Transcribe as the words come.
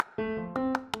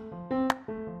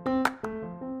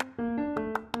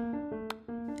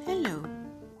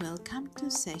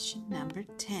session number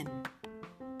 10.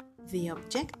 The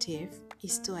objective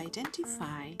is to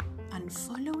identify and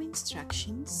follow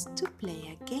instructions to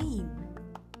play a game.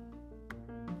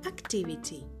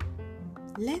 Activity.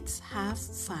 Let's have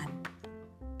fun.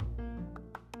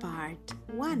 Part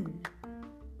 1.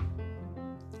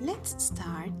 Let's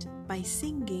start by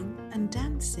singing and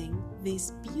dancing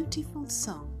this beautiful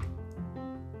song.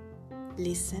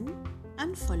 Listen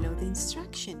and follow the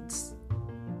instructions.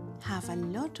 Have a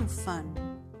lot of fun.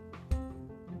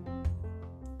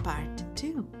 Part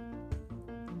 2.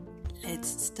 Let's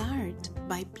start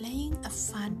by playing a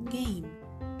fun game.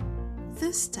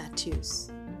 The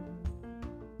status.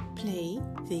 Play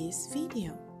this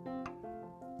video.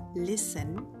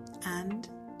 Listen and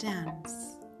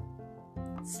dance.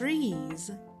 Freeze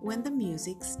when the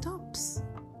music stops.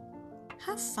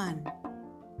 Have fun.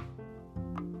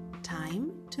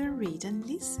 Time to read and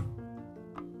listen.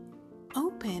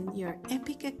 Open your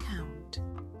Epic account.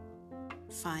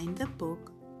 Find the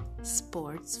book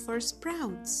Sports for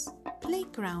Sprouts,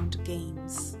 Playground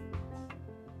Games.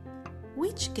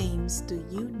 Which games do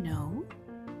you know?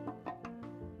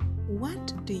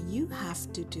 What do you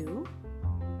have to do?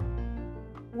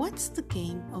 What's the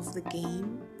game of the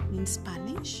game in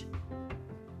Spanish?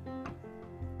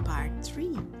 Part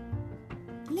 3.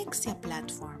 Lexia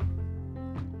Platform.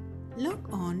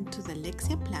 Log on to the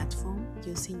Lexia platform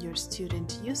using your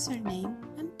student username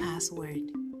and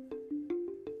password.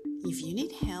 If you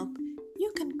need help,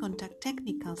 you can contact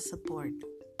technical support.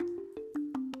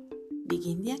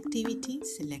 Begin the activity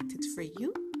selected for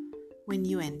you when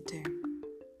you enter.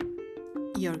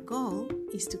 Your goal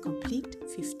is to complete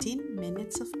 15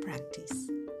 minutes of practice.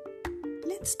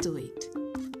 Let's do it.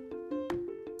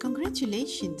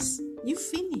 Congratulations, you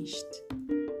finished!